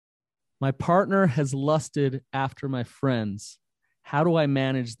My partner has lusted after my friends. How do I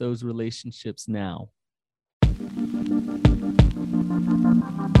manage those relationships now?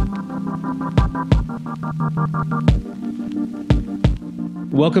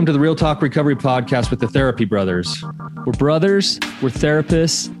 Welcome to the Real Talk Recovery Podcast with the Therapy Brothers. We're brothers, we're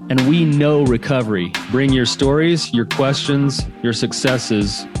therapists, and we know recovery. Bring your stories, your questions, your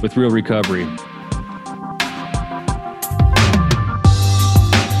successes with real recovery.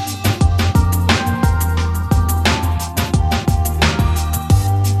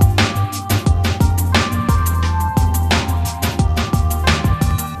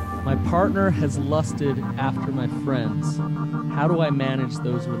 My partner has lusted after my friends. How do I manage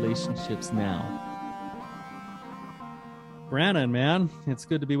those relationships now? Brandon, man, it's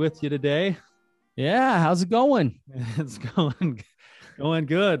good to be with you today. Yeah, how's it going? It's going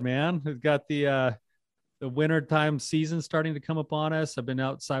good, man. We've got the wintertime season starting to come upon us. I've been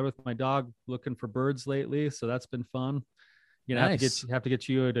outside with my dog looking for birds lately, so that's been fun. You know, Nice. have to get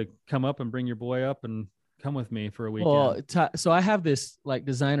you to come up and bring your boy up and come with me for a weekend. Well, so I have this like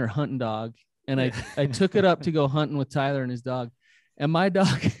designer hunting dog, and I took it up to go hunting with Tyler and his dog, and my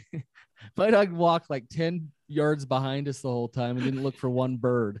dog walked like 10 yards behind us the whole time and didn't look for one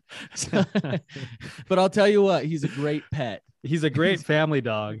bird. But I'll tell you what, he's a great pet. He's a great family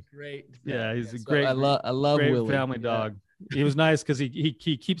dog. Great pet. Yeah, he's a So great. I love great Willie. family dog. He was nice because he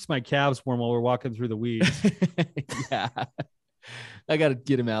keeps my calves warm while we're walking through the weeds. Yeah, I got to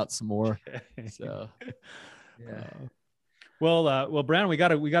get him out some more. So, yeah. Well, Brandon, we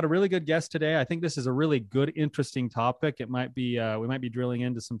got a really good guest today. I think this is a really good, interesting topic. It might be we might be drilling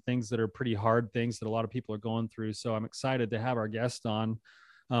into some things that are pretty hard things that a lot of people are going through. So I'm excited to have our guest on.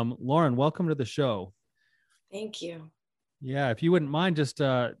 Lauren, welcome to the show. Thank you. Yeah, if you wouldn't mind, just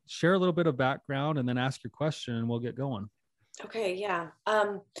share a little bit of background and then ask your question, and we'll get going. Okay, yeah.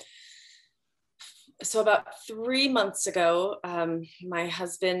 So about 3 months ago, my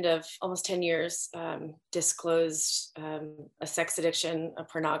husband of almost 10 years disclosed a sex addiction, a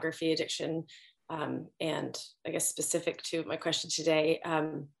pornography addiction, and I guess specific to my question today,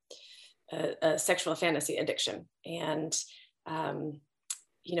 a sexual fantasy addiction. And,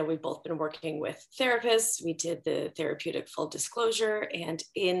 you know, we've both been working with therapists. We did the therapeutic full disclosure. And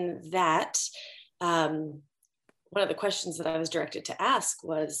in that, one of the questions that I was directed to ask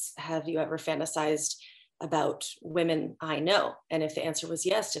was, have you ever fantasized about women I know? And if the answer was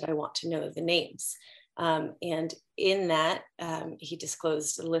yes, did I want to know the names? And in that, he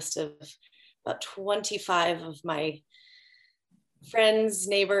disclosed a list of about 25 of my friends,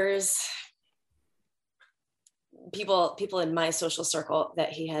 neighbors, people in my social circle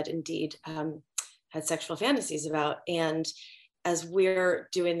that he had indeed had sexual fantasies about. And as we're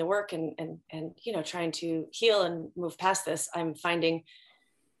doing the work and you know, trying to heal and move past this, I'm finding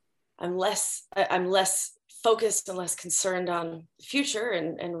I'm less focused and less concerned on the future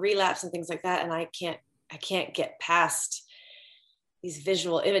and relapse and things like that. And I can't get past these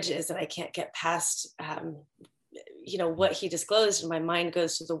visual images, and I can't get past you know, what he disclosed, and my mind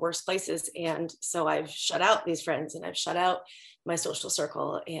goes to the worst places. And so I've shut out these friends, and I've shut out my social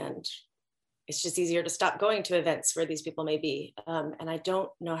circle, and it's just easier to stop going to events where these people may be. And I don't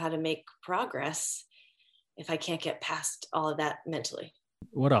know how to make progress if I can't get past all of that mentally.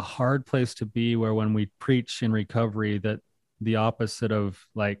 What a hard place to be, where when we preach in recovery that the opposite of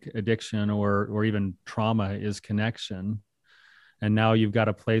like addiction or even trauma is connection. And now you've got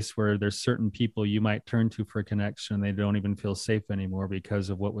a place where there's certain people you might turn to for a connection. They don't even feel safe anymore because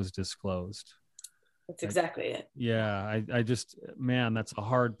of what was disclosed. That's exactly it. Yeah. I just, man, that's a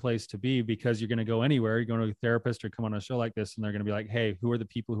hard place to be, because you're going to go anywhere. You're going to a therapist or come on a show like this, and they're going to be like, hey, who are the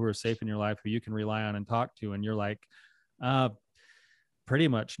people who are safe in your life, who you can rely on and talk to? And you're like, pretty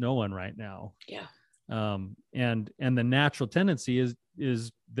much no one right now. Yeah. And the natural tendency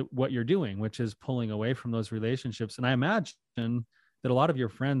is what you're doing, which is pulling away from those relationships. And I imagine that a lot of your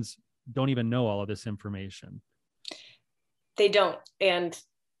friends don't even know all of this information. They don't. And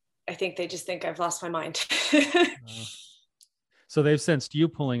I think they just think I've lost my mind. So they've sensed you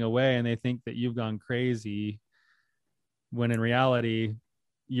pulling away, and they think that you've gone crazy, when in reality,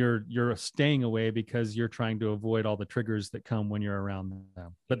 you're staying away because you're trying to avoid all the triggers that come when you're around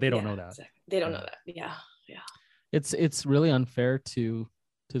them. But they don't know that. Exactly. They don't know that. Yeah. Yeah. It's really unfair to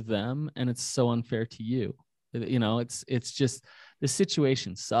them, and it's so unfair to you. You know, it's just, the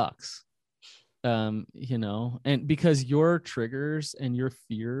situation sucks. You know, and because your triggers and your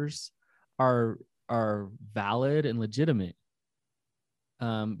fears are valid and legitimate,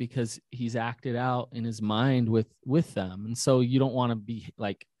 because he's acted out in his mind with them. And so you don't want to be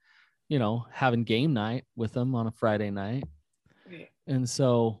like, you know, having game night with them on a Friday night. Right. And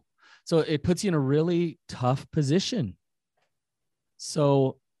so So it puts you in a really tough position.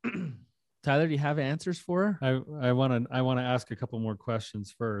 So Tyler, do you have answers for her? I want to ask a couple more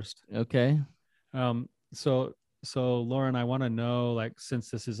questions first. Okay. So Lauren, I want to know, like, since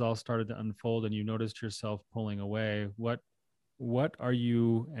this has all started to unfold and you noticed yourself pulling away, what are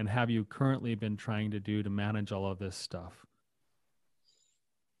you and have you currently been trying to do to manage all of this stuff?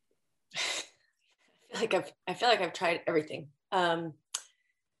 I feel like I've tried everything.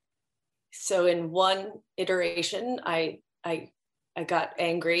 So in one iteration, I got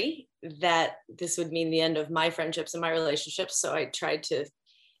angry that this would mean the end of my friendships and my relationships. So I tried to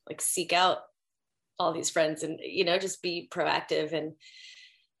like seek out all these friends and, you know, just be proactive. And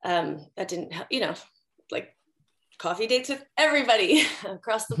that didn't, you know, like coffee dates with everybody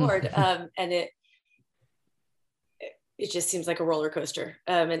across the board. And it just seems like a roller coaster.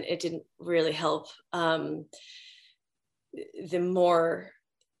 And it didn't really help. The more,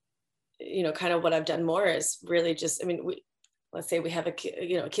 you know, kind of what I've done more is really just, I mean, let's say we have a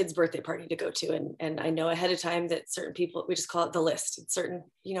kid's birthday party to go to. And I know ahead of time that certain people, we just call it the list. And certain,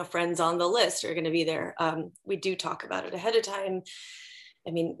 you know, friends on the list are going to be there. We do talk about it ahead of time.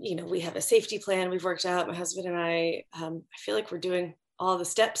 I mean, you know, we have a safety plan we've worked out, my husband and I feel like we're doing all the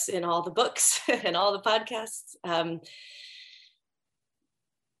steps in all the books and all the podcasts.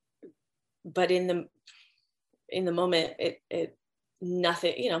 But in the moment, it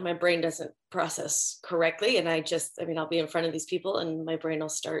nothing, you know, my brain doesn't process correctly. And I'll be in front of these people and my brain will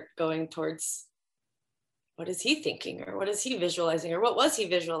start going towards what is he thinking or what is he visualizing or what was he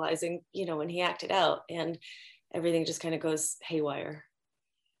visualizing, you know, when he acted out, and everything just kind of goes haywire.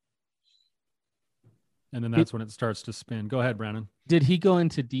 And then that's when it starts to spin. Go ahead, Brandon. Did he go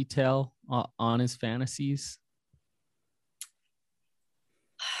into detail on his fantasies?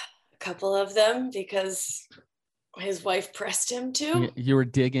 A couple of them, because his wife pressed him to. You were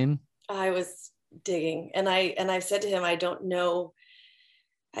digging. I was digging, and I've said to him, I don't know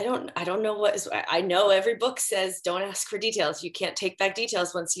what is. I know every book says don't ask for details. You can't take back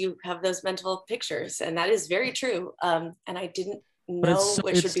details once you have those mental pictures, and that is very true. And I didn't know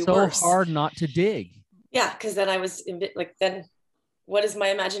what should be worse. It's so hard not to dig. Yeah, because then I was like, then what is my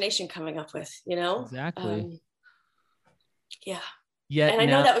imagination coming up with? You know, exactly. Yeah. Yeah, and I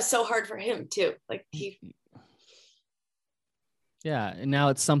know that was so hard for him too. Like Yeah, and now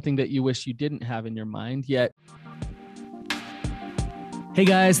it's something that you wish you didn't have in your mind yet. Hey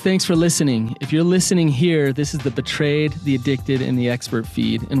guys, thanks for listening. If you're listening here, this is the Betrayed, the Addicted, and the Expert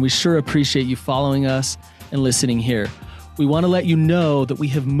feed, and we sure appreciate you following us and listening here. We want to let you know that we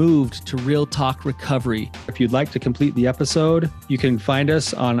have moved to Real Talk Recovery. If you'd like to complete the episode, you can find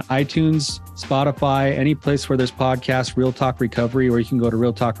us on iTunes, Spotify, any place where there's podcasts, Real Talk Recovery, or you can go to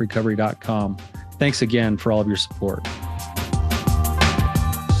realtalkrecovery.com. Thanks again for all of your support.